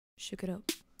Shook it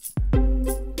up.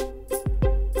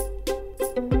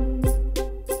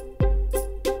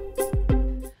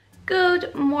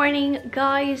 Good morning,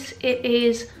 guys. It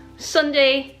is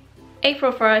Sunday,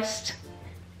 April 1st.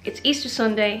 It's Easter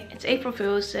Sunday. It's April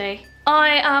Fool's Day.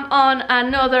 I am on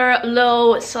another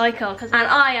low cycle and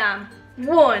I am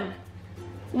 1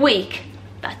 week,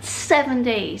 that's 7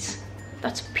 days,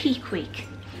 that's peak week,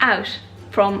 out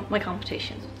from my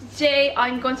competition. Today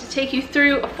I'm going to take you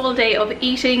through a full day of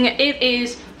eating. It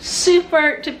is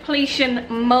super depletion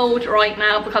mode right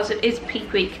now because it is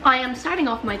peak week. I am starting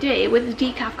off my day with a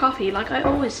decaf coffee like I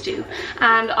always do,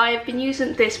 and I've been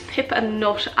using this pip and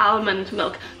nut almond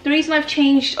milk. The reason I've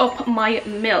changed up my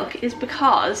milk is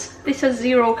because this has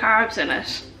 0 carbs in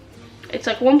it. It's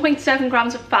like 1.7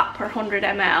 grams of fat per 100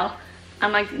 ml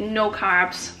and like no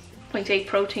carbs, 0.8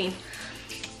 protein.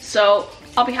 So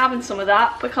I'll be having some of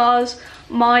that because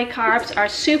my carbs are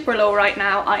super low right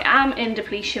now. I am in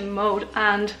depletion mode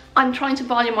and I'm trying to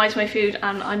volumize my food,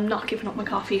 and I'm not giving up my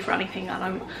coffee for anything,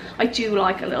 and I do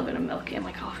like a little bit of milk in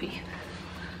my coffee.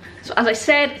 So as I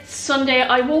said, it's Sunday.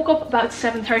 I woke up about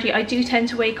 7:30. I do tend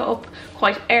to wake up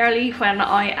quite early when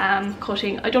I am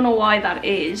cutting. I don't know why that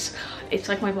is. It's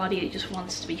like my body just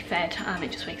wants to be fed and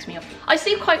it just wakes me up. I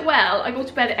sleep quite well. I go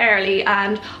to bed early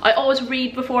and I always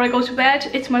read before I go to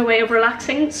bed. It's my way of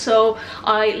relaxing. So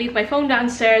I leave my phone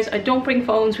downstairs. I don't bring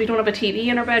phones. We don't have a TV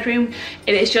in our bedroom.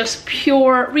 It is just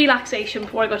pure relaxation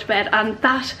before I go to bed, and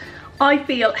that, I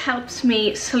feel, helps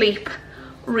me sleep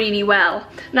really well.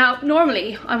 Now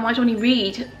normally I might only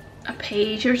read a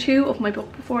page or 2 of my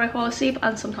book before I fall asleep,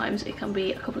 and sometimes it can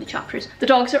be a couple of chapters. The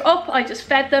dogs are up. I just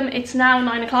fed them. It's now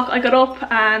 9 o'clock. I got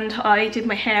up and I did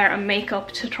my hair and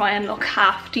makeup to try and look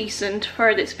half decent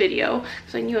for this video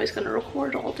because I knew I was going to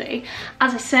record all day.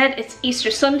 As I said, it's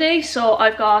Easter Sunday, so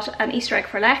I've got an Easter egg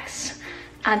for Lex,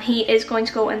 and he is going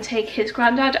to go and take his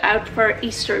granddad out for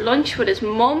Easter lunch with his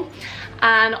mum,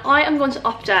 and I am going to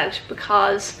opt out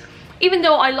because even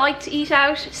though I like to eat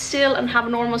out still and have a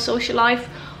normal social life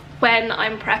when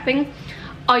I'm prepping,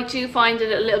 I do find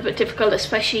it a little bit difficult,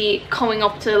 especially coming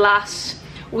up to the last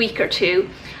week or 2,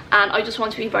 and I just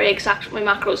want to be very exact with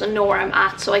my macros and know where I'm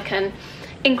at so I can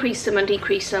increase them and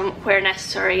decrease them where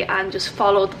necessary and just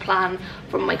follow the plan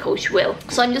from my coach Will.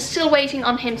 So I'm just still waiting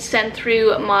on him to send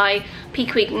through my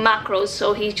peak week macros,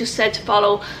 so he just said to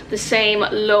follow the same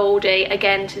low day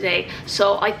again today.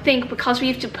 So I think because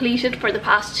we've depleted for the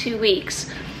past 2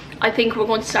 weeks, I think we're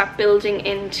going to start building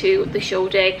into the show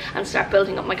day and start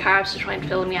building up my carbs to try and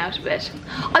fill me out a bit.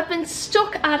 I've been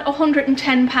stuck at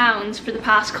 110 pounds for the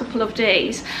past couple of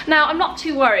days. Now I'm not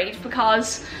too worried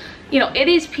because, you know, it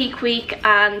is peak week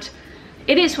and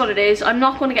it is what it is. I'm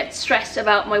not going to get stressed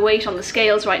about my weight on the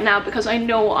scales right now because I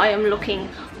know I am looking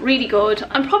really good.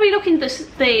 I'm probably looking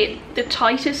the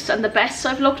tightest and the best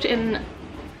I've looked in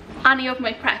any of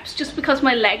my preps, just because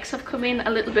my legs have come in a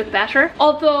little bit better,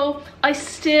 although I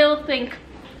still think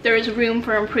there is room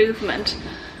for improvement.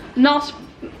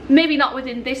 Maybe not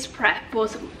within this prep,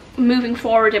 but moving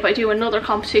forward, if I do another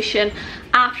competition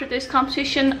after this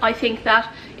competition, I think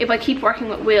that if I keep working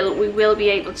with Will, we will be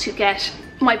able to get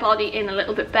my body in a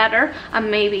little bit better, and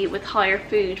maybe with higher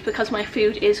food, because my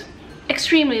food is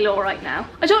extremely low right now.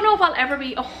 I don't know if I'll ever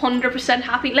be 100%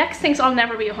 happy. Lex thinks I'll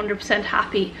never be 100%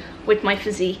 happy with my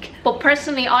physique, but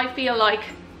personally I feel like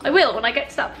I will. When I get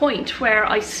to that point where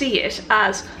I see it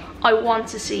as I want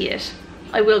to see it,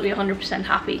 I will be 100%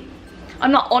 happy.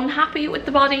 I'm not unhappy with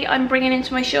the body I'm bringing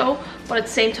into my show, but at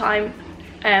the same time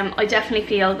I definitely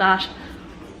feel that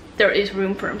there is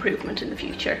room for improvement in the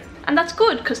future, and that's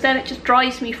good because then it just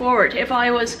drives me forward. If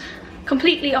I was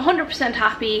completely 100%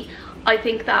 happy, I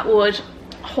think that would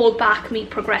hold back me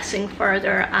progressing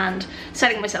further and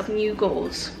setting myself new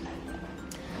goals.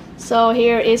 So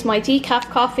here is my decaf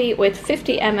coffee with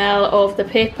 50 ml of the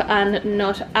pip and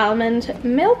nut almond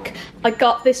milk. I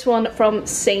got this one from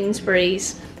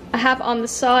Sainsbury's. I have on the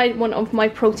side one of my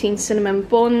protein cinnamon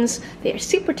buns. They are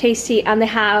super tasty and they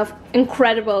have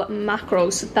incredible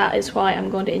macros. That is why I'm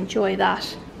going to enjoy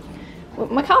that with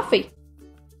my coffee.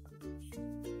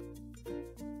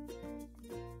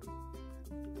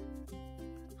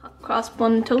 Cross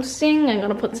bun toasting. I'm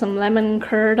gonna put some lemon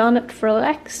curd on it for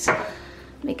Lex.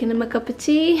 Making him a cup of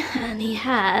tea, and he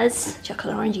has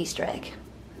chocolate orange Easter egg.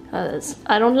 Because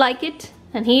I don't like it,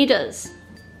 and he does.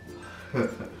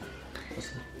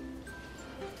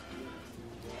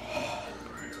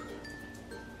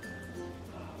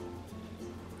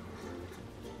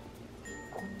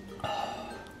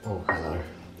 Oh, hello.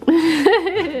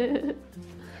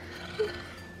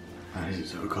 Why is it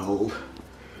so cold?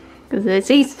 Because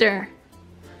it's Easter.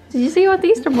 Did you see what the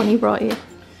Easter bunny brought you?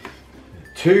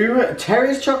 2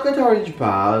 Terry's chocolate orange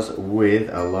bars with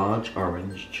a large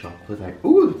orange chocolate egg.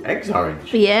 Ooh, the egg's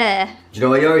orange. Yeah. Do you know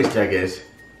where your Easter egg is?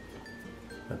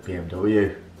 At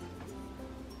BMW.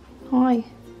 Why?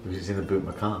 Because it's in the boot of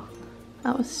my car.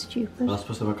 That was stupid. I was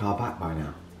supposed to have a car back by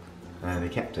now. And they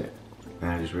kept it.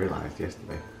 And I just realised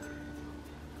yesterday.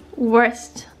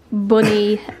 Worst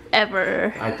bunny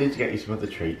ever. I did get you some other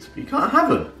treats, but you can't have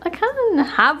them. I can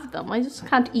have them, I just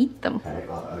can't eat them. Okay,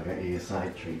 well, I'll get you a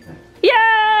side treat then.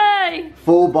 Yay!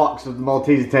 Full box of the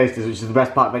Malteser Tasters, which is the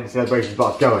best part of any celebrations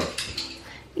box going.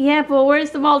 Yeah, but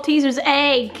where's the Malteser's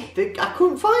egg? I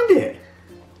couldn't find it.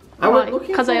 I went looking for it.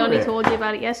 Because I only told you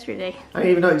about it yesterday. I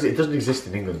didn't even know it doesn't exist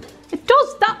in England. It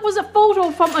does. That was a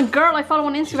photo from a girl I follow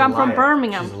on Instagram from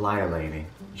Birmingham. She's a liar, lady.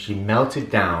 She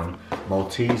melted down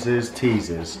Maltesers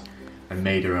teasers and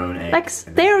made her own egg. Like,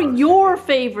 they're your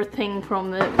favourite thing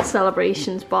from the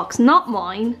celebrations box, not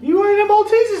mine. You wanted a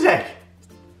Malteser's egg?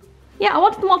 Yeah, I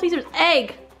wanted the Malteser's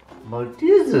egg.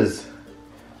 Maltesers?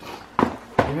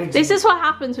 This is what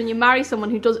happens when you marry someone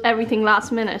who does everything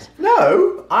last minute.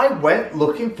 No, I went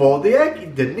looking for the egg.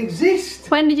 It didn't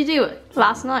exist. When did you do it?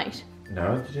 Last night?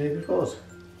 No, the day before.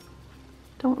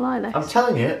 Don't lie, Lex. I'm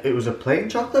telling you, it was a plain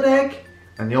chocolate egg,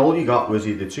 and all you got was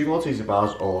either 2 Malteser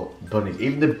bars or bunnies.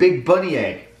 Even the big bunny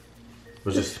egg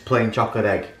was just plain chocolate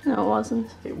egg. No, it wasn't.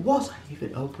 It was. I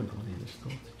even opened one in the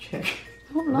store to check.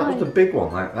 Don't lie. That was the big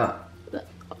one, like that.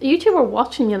 You two are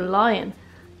watching you lying.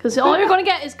 Because all you're going to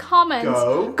get is comments.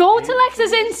 Go to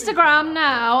Lex's Instagram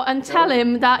now and tell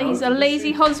him that he's a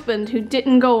lazy husband who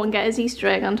didn't go and get his Easter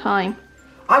egg on time.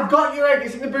 I've got your egg.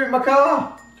 It's in the boot of my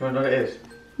car. Do you want to know what it is?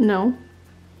 No.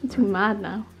 I'm too mad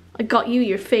now. I got you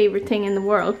your favourite thing in the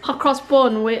world. Hot cross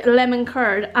bun with lemon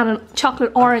curd and a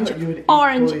chocolate orange egg.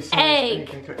 I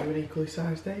got you an equally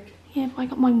sized egg. Yeah, but I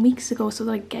got mine weeks ago so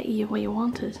that I get you what you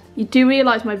wanted. You do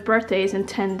realise my birthday is in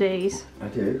 10 days. I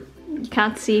do. You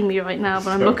can't see me right now,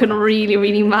 but I'm looking really,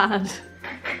 really mad.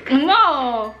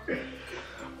 No!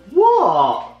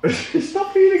 What?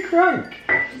 Stop being a crank.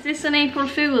 Is this an April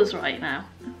Fool's right now?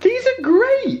 These are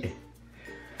great.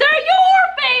 They're your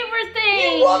favourite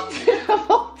thing! You wanted a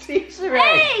Malteser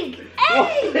egg. Egg!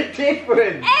 What's the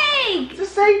difference? Egg! It's the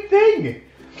same thing.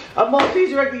 A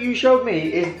Malteser egg that you showed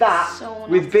me is that So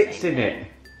with bits in it.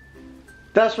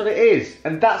 That's what it is.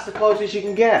 And that's the closest you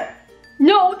can get.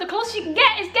 No, the closest you can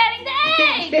get is getting the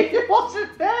egg! It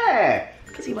wasn't there!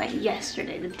 Because he went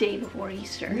yesterday, the day before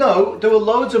Easter. No, there were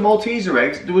loads of Malteser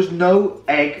eggs. There was no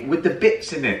egg with the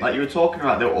bits in it, like you were talking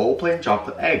about. They were all plain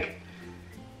chocolate egg.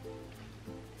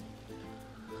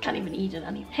 Can't even eat it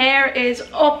anymore. Hair is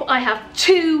up. I have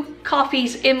 2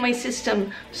 coffees in my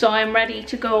system, so I'm ready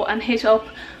to go and hit up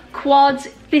quads.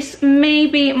 This may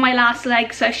be my last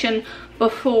leg session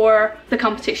before the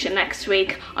competition next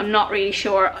week. I'm not really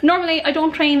sure. Normally I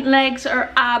don't train legs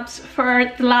or abs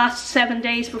for the last 7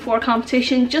 days before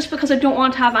competition just because I don't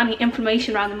want to have any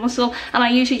inflammation around the muscle, and I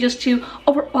usually just do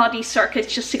upper body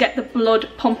circuits just to get the blood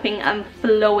pumping and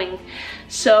flowing.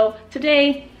 So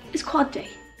today is quad day.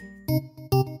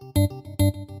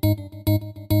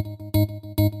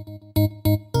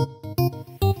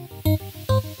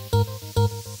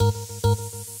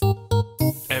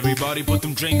 Everybody put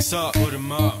them drinks up, put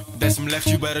them up. There's some left,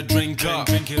 you better drink up.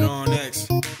 Drink it on X.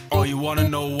 Oh, you wanna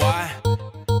know why?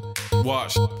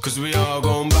 Watch, cause we all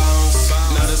gon' bounce.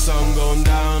 Now the sun gon'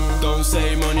 down. Don't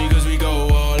save money cause we go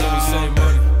all out.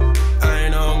 I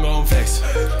know I'm gon' flex.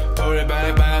 Pull it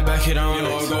back it on. You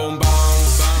all gon'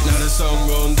 bounce. Now the sun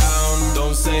gon' down.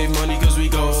 Don't save money cause we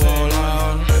go all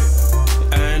out.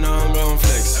 I know I'm gon'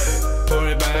 flex. Pull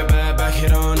it back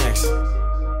it on X.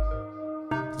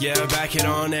 Yeah, back it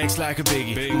on X like a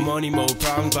biggie. Money, more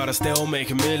problems, but I still make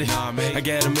a milli. I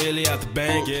get a milli out the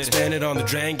bank, spend it on the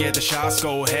drink, get the shots,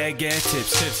 go ahead, get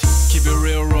tips. Keep it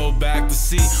real, roll back the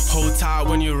seat. Hold tight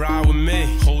when you ride with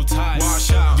me. Hold tight. Wash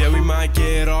out. Yeah, we might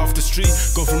get off the street.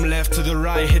 Go from left to the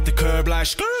right, hit the curb like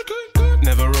skirt.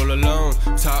 Never roll alone.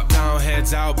 Top down,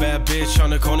 heads out, bad bitch on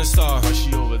the corner star.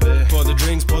 She over there. Pour the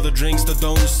drinks that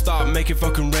don't stop. Make it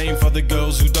fucking rain for the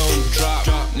girls who don't drop.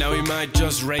 Now we might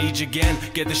just rage again.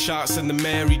 Get the shots and the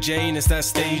Mary Jane. It's that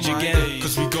stage again.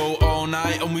 Cause we go all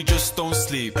night and we just don't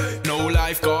sleep. No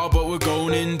lifeguard, but we're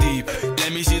going in deep.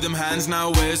 Let me see them hands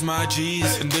now, where's my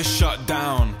G's? And this shut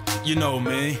down. You know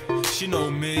me, she know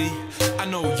me. I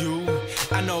know you,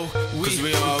 I know we. Cause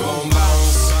we all gon'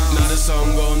 bounce. Now the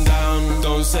sun gon' down.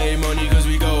 Don't save money cause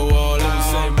we go all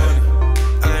out.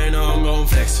 I know I'm gon'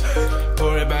 flex.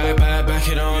 Pour it back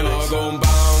it on. You all gon'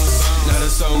 bounce. Now the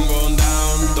sun gon'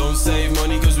 down. Don't save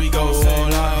money cause we go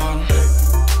all out.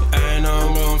 I know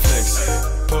I'm gon'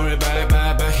 flex. Pour it back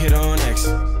it on X.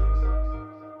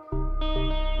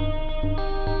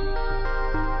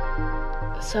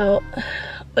 So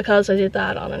because I did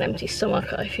that on an empty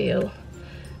stomach, I feel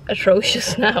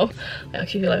atrocious now. I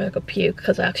actually feel like I could puke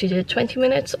because I actually did 20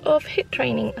 minutes of HIIT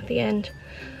training at the end.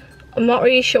 I'm not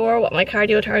really sure what my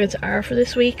cardio targets are for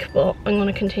this week, but I'm going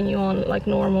to continue on like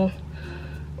normal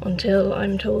until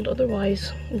I'm told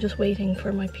otherwise. I'm just waiting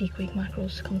for my peak week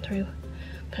macros to come through.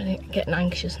 I'm kind of getting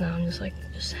anxious now. I'm just like,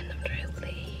 just send them through,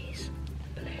 please.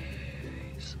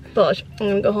 Please. But I'm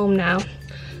going to go home now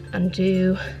and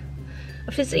do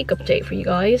a physique update for you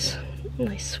guys. A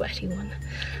nice sweaty one.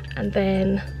 And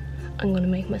then I'm going to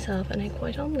make myself an egg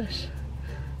white omelette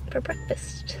for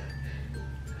breakfast.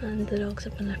 And the dogs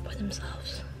have been left by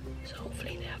themselves, so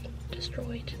hopefully they haven't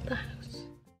destroyed the house.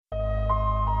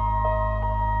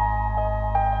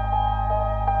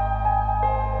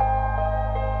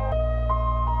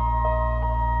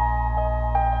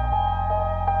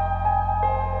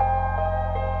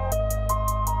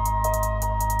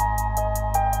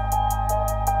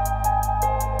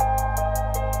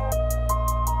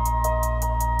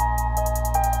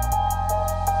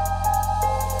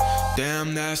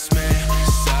 Damn, that's me.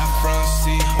 Saffron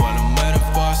sea, while I'm waiting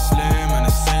for slim and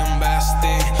the same basti.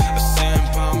 A same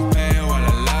Pompeii, while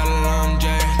a lot of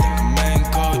laundry. Think I'm in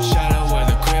Coachella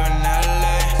with a crib in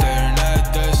LA. Staring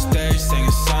at the stage, singing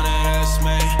son of that's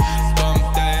me. Bump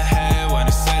that head when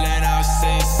it's sailing out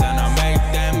seas, and I make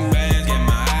them bands, get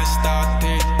my ass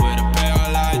started with a pair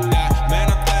like that. Man,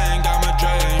 I think I'm a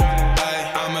dream.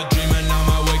 I'm a dreamer, now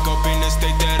I wake up in the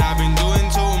state that I've been doing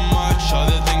too much.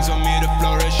 Other things on me to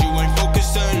flourish, you ain't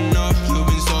focused enough. You've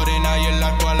been sorting out your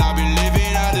life while I've been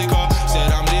living at the car.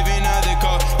 Said I'm living at the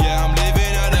car, yeah, I'm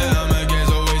living at the I'ma get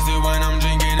so wasted when I'm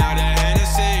drinking out the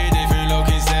Hennessy. Different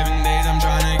looking 7 days, I'm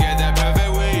trying to get that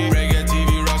perfect week. Break a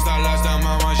TV rockstar, last time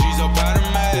mama, she's so proud of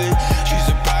me. She's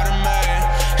so proud of me,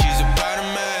 she's so proud of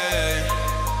me.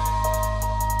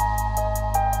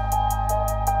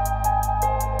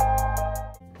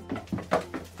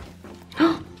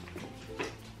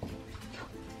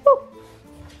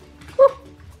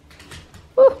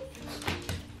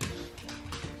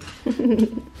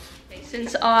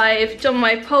 Since I've done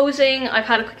my posing, I've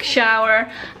had a quick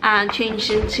shower and changed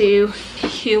into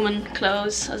human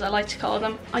clothes, as I like to call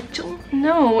them. I don't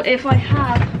know if I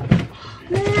have. Oh,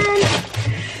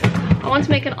 man. I want to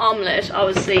make an omelette,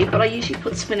 obviously, but I usually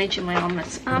put spinach in my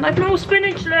omelettes, and I've no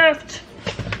spinach left.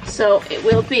 So it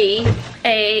will be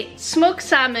a smoked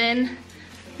salmon,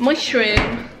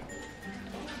 mushroom,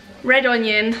 red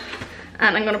onion,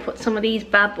 and I'm gonna put some of these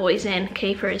bad boys in,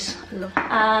 capers. I love them.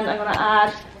 And I'm gonna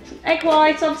add some egg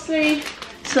whites, obviously,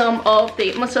 some of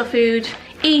the Muscle Food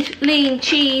Eat Lean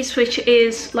cheese, which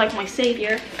is like my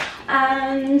savior,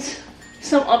 and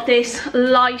some of this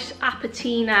light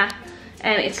appatina,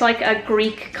 and it's like a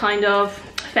Greek kind of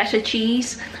feta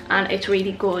cheese, and it's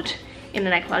really good in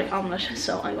an egg white omelette.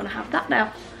 So I'm gonna have that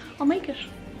now. I'll make it.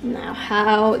 Now,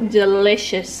 how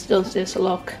delicious does this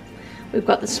look? We've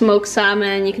got the smoked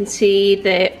salmon, you can see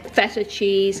the feta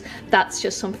cheese, that's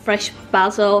just some fresh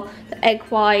basil, the egg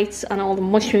whites and all the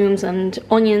mushrooms and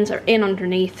onions are in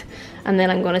underneath. And then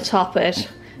I'm going to top it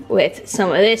with some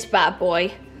of this bad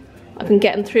boy. I've been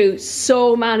getting through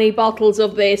so many bottles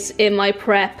of this in my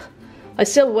prep. I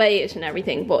still weigh it and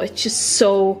everything, but it's just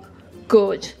so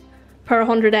good. Per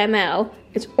 100 ml,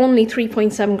 it's only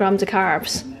 3.7 grams of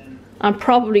carbs. I'm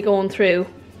probably going through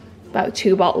about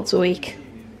 2 bottles a week.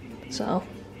 So,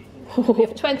 we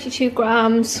have 22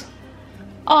 grams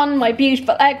on my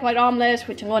beautiful egg white omelette,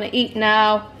 which I'm going to eat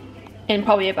now in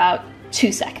probably about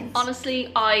 2 seconds.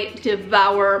 Honestly, I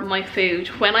devour my food.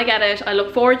 When I get it, I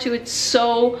look forward to it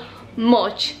so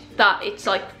much that it's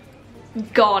like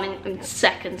gone in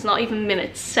seconds, not even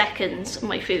minutes, seconds.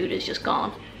 My food is just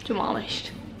gone,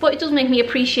 demolished. But it does make me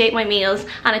appreciate my meals,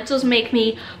 and it does make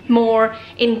me more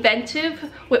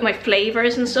inventive with my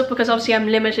flavors and stuff, because obviously I'm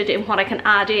limited in what I can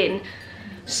add in.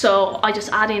 So I just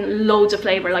add in loads of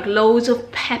flavor, like loads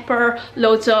of pepper,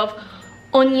 loads of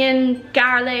onion,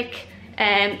 garlic,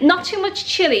 not too much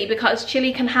chili, because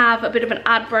chili can have a bit of an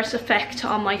adverse effect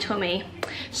on my tummy.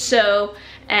 So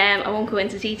I won't go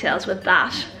into details with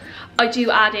that. I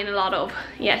do add in a lot of,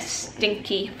 yes,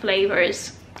 stinky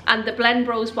flavors. And the Blend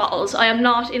Bros bottles, I am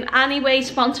not in any way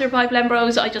sponsored by Blend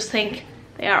Bros, I just think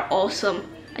they are awesome,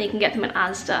 and you can get them in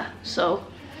Asda. So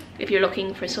if you're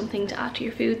looking for something to add to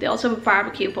your food, they also have a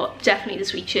barbecue, but definitely the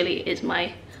sweet chili is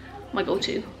my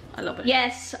go-to. I love it.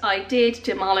 Yes, I did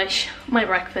demolish my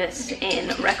breakfast in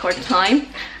record time,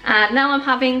 and now I'm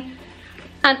having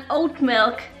an oat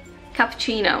milk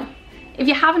cappuccino. If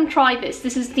you haven't tried this,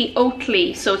 this is the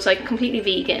Oatly, so it's like completely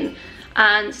vegan,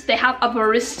 and they have a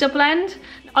barista blend.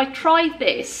 I tried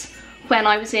this, when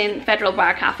I was in Federal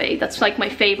Bar Cafe. That's like my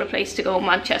favourite place to go in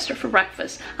Manchester for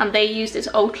breakfast. And they use this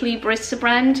Oatly Barista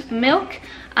brand milk,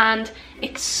 and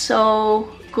it's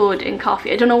so good in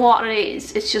coffee. I don't know what it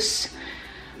is, it's just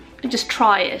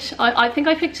try it. I think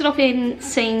I picked it up in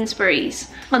Sainsbury's,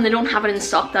 and they don't have it in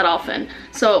stock that often.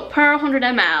 So per 100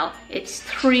 ml, it's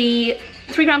 3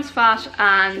 grams of fat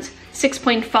and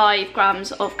 6.5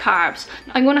 grams of carbs.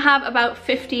 I'm going to have about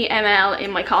 50 ml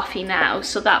in my coffee now,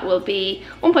 so that will be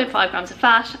 1.5 grams of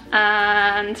fat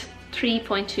and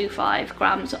 3.25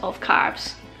 grams of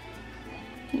carbs.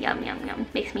 Yum yum yum,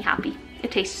 makes me happy.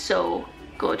 It tastes so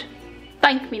good.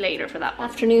 Thank me later for that.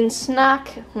 Afternoon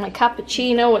snack, my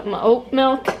cappuccino with my oat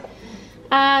milk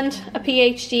and a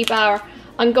PhD bar.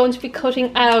 I'm going to be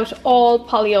cutting out all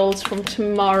polyols from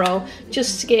tomorrow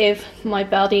just to give my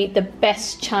body the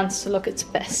best chance to look its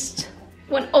best.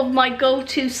 One of my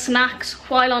go-to snacks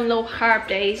while on low carb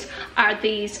days are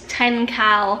these 10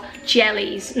 cal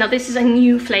jellies. Now this is a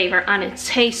new flavour and it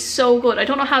tastes so good. I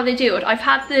don't know how they do it. I've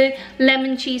had the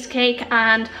lemon cheesecake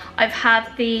and I've had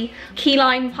the key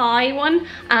lime pie one,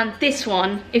 and this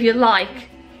one, if you like,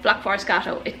 Black Forest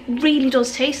Gatto, it really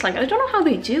does taste like it. I don't know how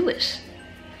they do it.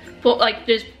 But like,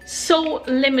 there's so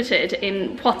limited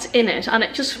in what's in it, and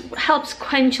it just helps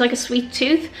quench like a sweet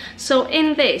tooth. So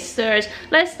in this, there's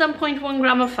less than 0.1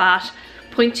 gram of fat,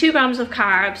 0.2 grams of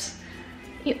carbs.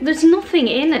 There's nothing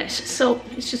in it, so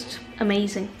it's just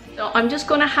amazing. So I'm just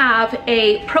gonna have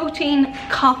a protein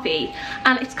coffee,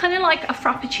 and it's kind of like a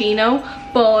frappuccino,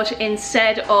 but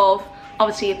instead of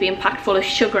obviously it being packed full of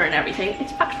sugar and everything,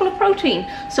 it's packed full of protein.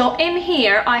 So in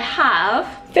here I have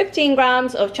 15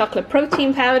 grams of chocolate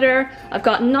protein powder, I've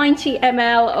got 90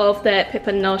 ml of the Pip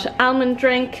 & Nut almond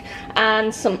drink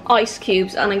and some ice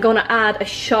cubes, and I'm going to add a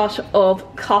shot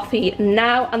of coffee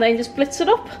now and then just blitz it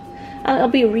up and it'll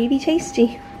be really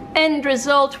tasty. End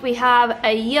result, we have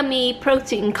a yummy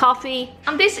protein coffee,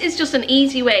 and this is just an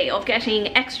easy way of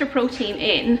getting extra protein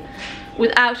in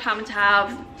without having to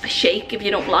have a shake if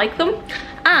you don't like them.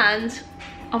 And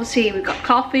obviously we've got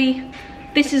coffee.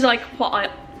 This is like what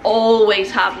I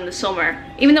always have in the summer.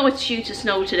 Even though it's due to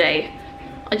snow today,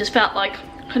 I just felt like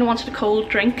I kind of wanted a cold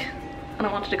drink and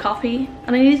I wanted a coffee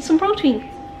and I needed some protein.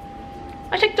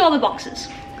 I ticked all the boxes.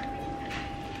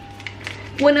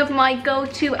 One of my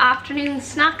go-to afternoon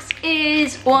snacks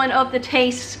is one of the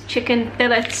Taste chicken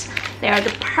fillets. They are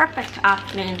the perfect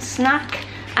afternoon snack,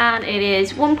 and it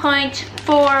is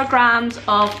 1.4 grams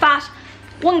of fat,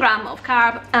 1 gram of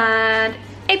carb and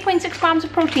 8.6 grams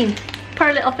of protein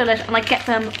per little fillet, and I get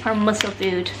them per muscle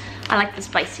food. I like the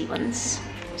spicy ones.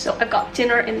 So I've got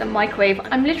dinner in the microwave.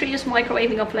 I'm literally just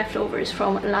microwaving up leftovers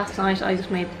from last night. I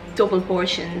just made double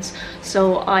portions.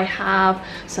 So I have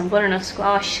some butternut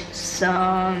squash,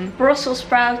 some Brussels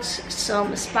sprouts,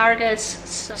 some asparagus,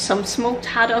 some smoked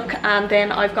haddock, and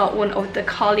then I've got one of the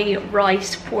cauli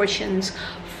rice portions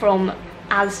from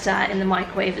Asda in the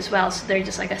microwave as well, so they're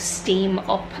just like a steam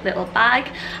up little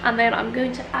bag. And then I'm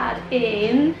going to add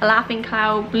in a Laughing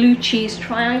Cow blue cheese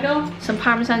triangle, some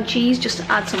Parmesan cheese just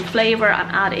to add some flavour and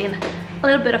add in a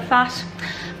little bit of fat.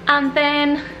 And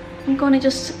then I'm going to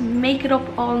just make it up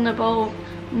all in a bowl,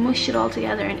 mush it all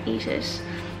together and eat it.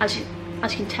 As you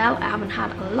can tell, I haven't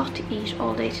had a lot to eat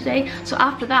all day today, so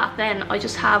after that then I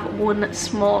just have one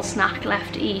small snack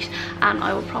left to eat, and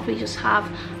I will probably just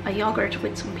have a yogurt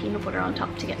with some peanut butter on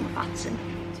top to get my fats in.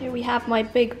 So here we have my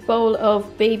big bowl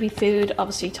of baby food,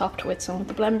 obviously topped with some of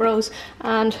the Blend Bros,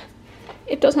 and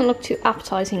it doesn't look too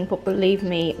appetizing, but believe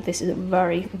me, this is a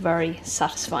very, very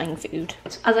satisfying food.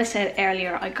 As I said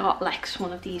earlier, I got Lex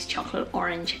one of these chocolate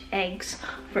orange eggs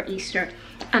for Easter,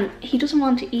 and he doesn't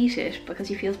want to eat it because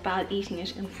he feels bad eating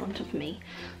it in front of me.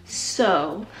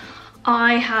 So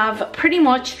I have pretty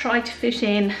much tried to fit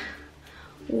in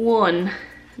one,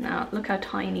 now look how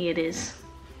tiny it is,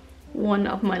 one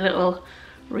of my little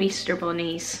Easter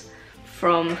bunnies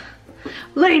from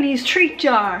Laney's Treat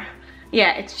Jar.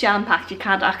 Yeah, it's jam-packed. You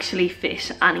can't actually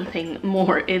fit anything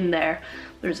more in there.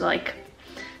 There's like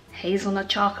hazelnut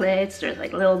chocolates, there's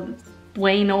like little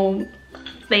bueno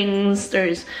things,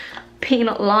 there's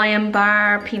peanut lion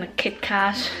bar, peanut Kit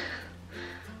Kat.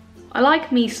 I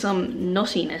like me some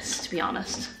nuttiness, to be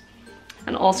honest.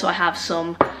 And also I have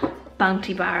some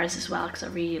Bounty bars as well because I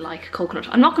really like coconut.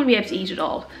 I'm not going to be able to eat it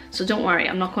all, so don't worry,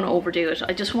 I'm not going to overdo it.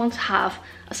 I just want to have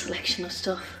a selection of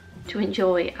stuff to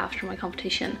enjoy after my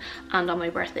competition and on my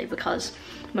birthday, because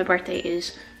my birthday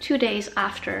is 2 days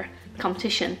after the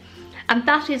competition. And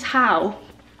that is how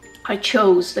I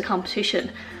chose the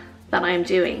competition that I am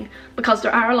doing, because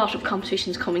there are a lot of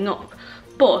competitions coming up,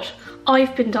 but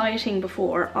I've been dieting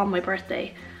before on my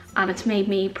birthday and it's made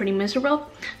me pretty miserable.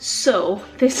 So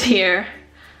this year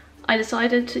I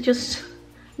decided to just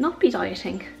not be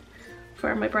dieting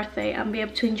for my birthday and be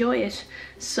able to enjoy it.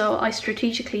 So I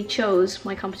strategically chose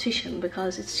my competition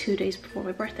because it's 2 days before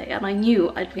my birthday and I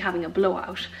knew I'd be having a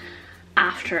blowout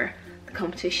after the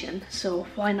competition, so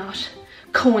why not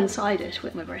coincide it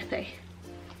with my birthday?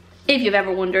 If you've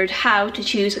ever wondered how to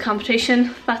choose a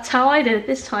competition, that's how I did it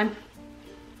this time.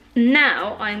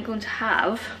 Now I'm going to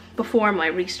have, before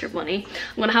my Easter bunny,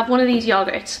 I'm going to have one of these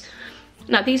yogurts.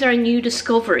 Now these are a new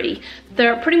discovery.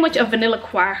 They're pretty much a vanilla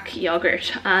quark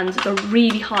yogurt and they're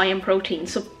really high in protein.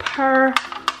 So per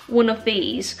one of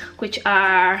these, which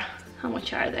are, how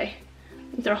much are they?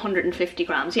 They're 150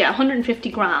 grams. Yeah,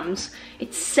 150 grams.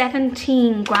 It's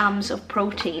 17 grams of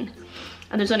protein.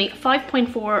 And there's only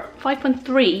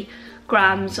 5.3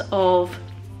 grams of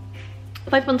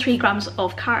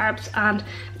carbs and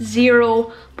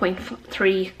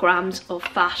 0.3 grams of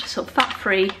fat. So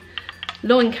fat-free,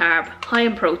 low in carb, high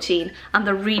in protein, and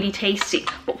they're really tasty.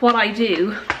 But what I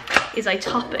do is I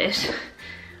top it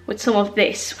with some of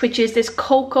this, which is this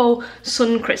Cocoa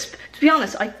Suncrisp. To be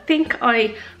honest, I think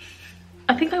I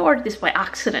ordered this by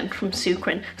accident from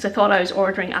Sucrin because I thought I was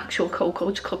ordering actual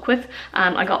cocoa to cook with,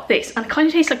 and I got this, and it kind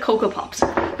of tastes like Cocoa Pops,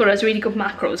 but it has really good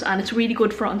macros, and it's really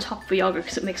good for on top of a yogurt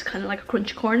because it makes kind of like a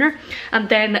crunchy corner. And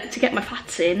then to get my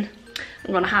fats in,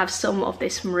 I'm gonna have some of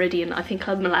this Meridian. I think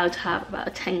I'm allowed to have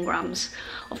about 10 grams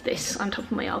of this on top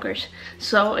of my yogurt.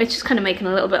 So it's just kind of making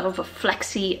a little bit of a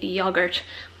flexy yogurt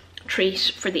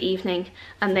treat for the evening,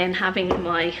 and then having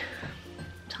my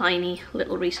tiny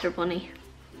little Easter bunny.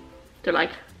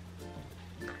 They're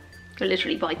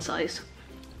literally bite size.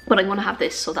 But I'm gonna have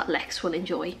this so that Lex will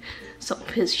enjoy some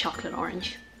of his chocolate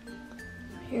orange.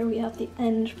 Here we have the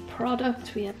end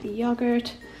product. We have the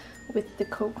yogurt with the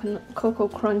cocoa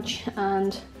crunch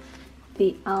and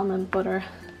the almond butter.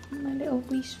 My little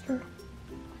Easter.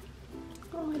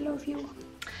 Oh, I love you.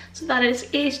 So that is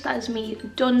it. That is me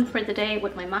done for the day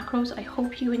with my macros. I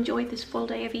hope you enjoyed this full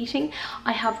day of eating.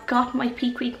 I have got my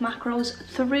peak week macros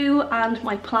through and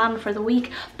my plan for the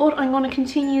week, but I'm going to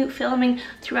continue filming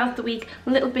throughout the week,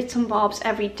 little bits and bobs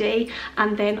every day,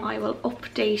 and then I will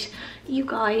update you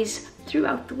guys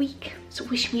throughout the week. So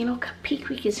wish me luck. Peak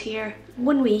week is here.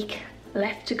 1 week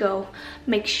left to go.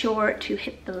 Make sure to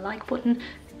hit the like button.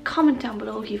 Comment down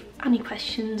below if you have any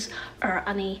questions or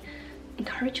any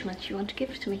encouragement you want to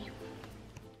give to me.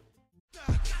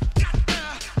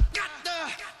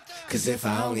 Cause if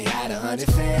I only had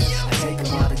 100 fans, I'd take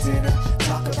them all to dinner,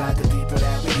 talk about the people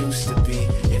that we used to be.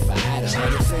 If I had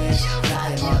 100 fans,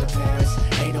 fly them all to Paris.